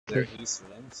They're east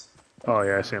winds. Oh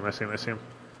yeah, I see him, I see him, I see him.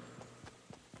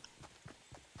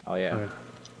 Oh yeah. Okay.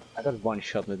 I got one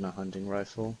shot with my hunting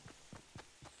rifle.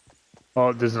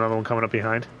 Oh, there's another one coming up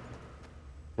behind.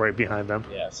 Right behind them.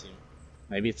 Yeah, I see him.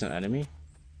 Maybe it's an enemy?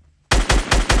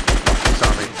 He's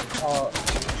on me. Oh,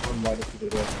 why did you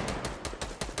do that?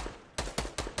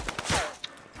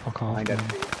 Fuck off. Behind that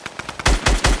tree.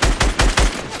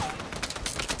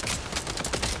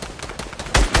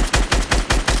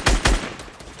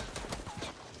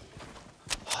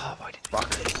 Oh, why did you Fuck.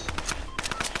 do this?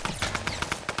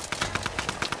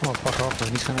 Oh, fuck off,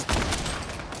 man. He's gonna...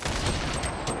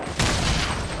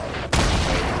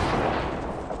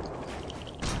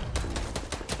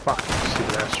 Fuck,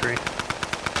 stupid ass tree.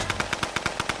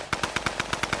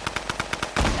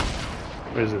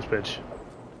 Where's this bitch?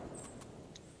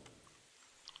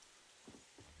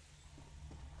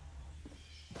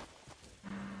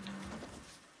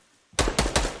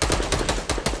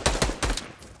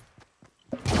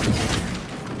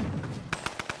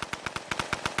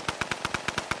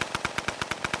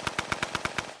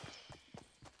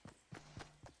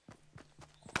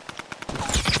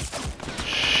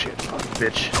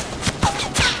 Bitch.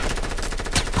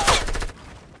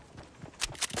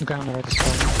 The guy on the right is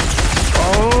falling.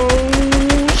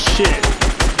 Oh shit.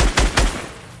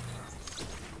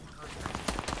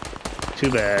 Too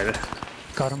bad.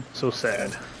 Got him. So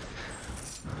sad.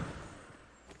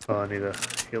 Oh, I need to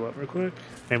heal up real quick.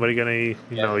 Anybody got any?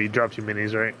 Yeah. No, you dropped your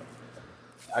minis, right?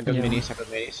 I got Yeah. minis, I got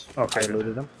minis. Okay. I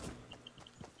looted them.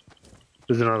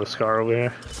 There's another scar over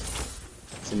here.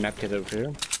 It's a medkit over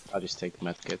here. I'll just take the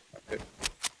medkit. Okay.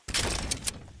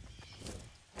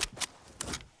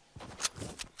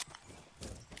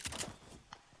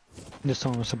 This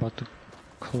one was about to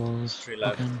close. 3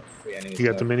 left. Again. 3 enemies You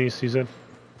got the left. minis, you said?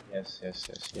 Yes, yes,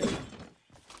 yes, yeah.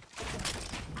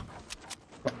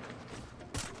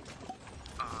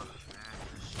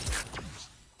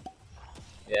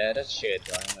 Yeah, that's shit,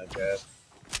 Ryan, I guess.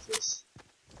 This.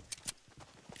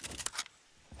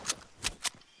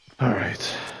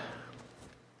 Alright.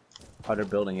 Other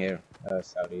building here,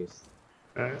 southeast.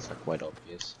 Alright. It's like quite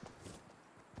obvious.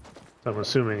 I'm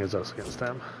assuming it's us against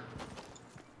them.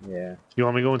 Yeah. You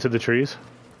want me to go into the trees?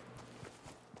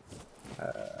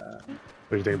 Or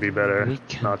do you think it'd be better We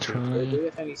can not to? try. Do you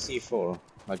have any C4?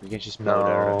 Like we can just blow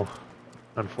No,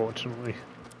 unfortunately.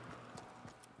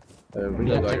 there.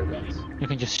 Reload all your guns. You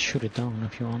can just shoot it down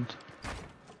if you want.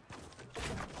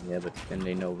 Yeah, but then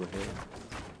they know we're here.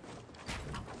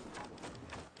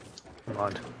 Come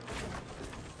on.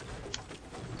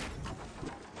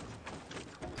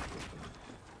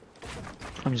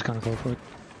 I'm just gonna go for it.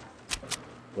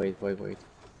 Wait, wait, wait.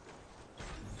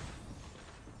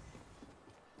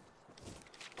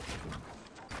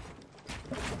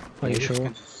 Are you Maybe we sure?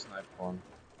 can just snipe one.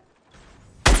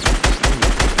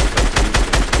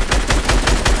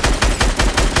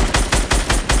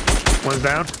 One's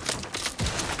down.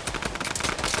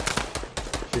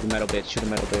 Shoot the metal bits, shoot the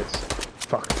metal bits.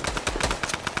 Fuck.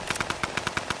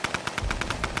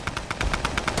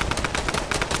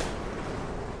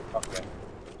 Okay.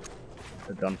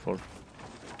 They're done for.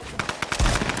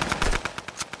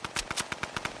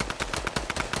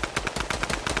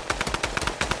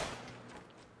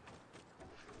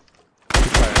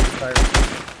 Keep firing, keep firing.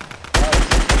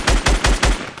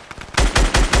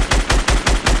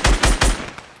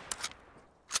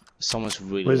 Someone's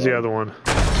really Where's the low. other one?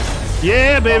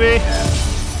 Yeah, baby!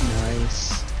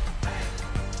 Nice.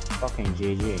 Fucking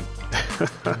GG.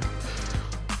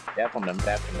 Dap on them,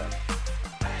 dap on them.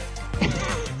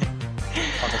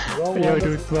 Yo,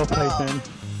 dude, well played, man.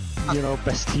 You know,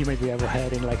 best teammate we ever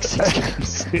had in like 6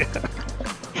 games. Yeah.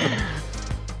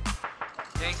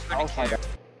 Thanks for the kill.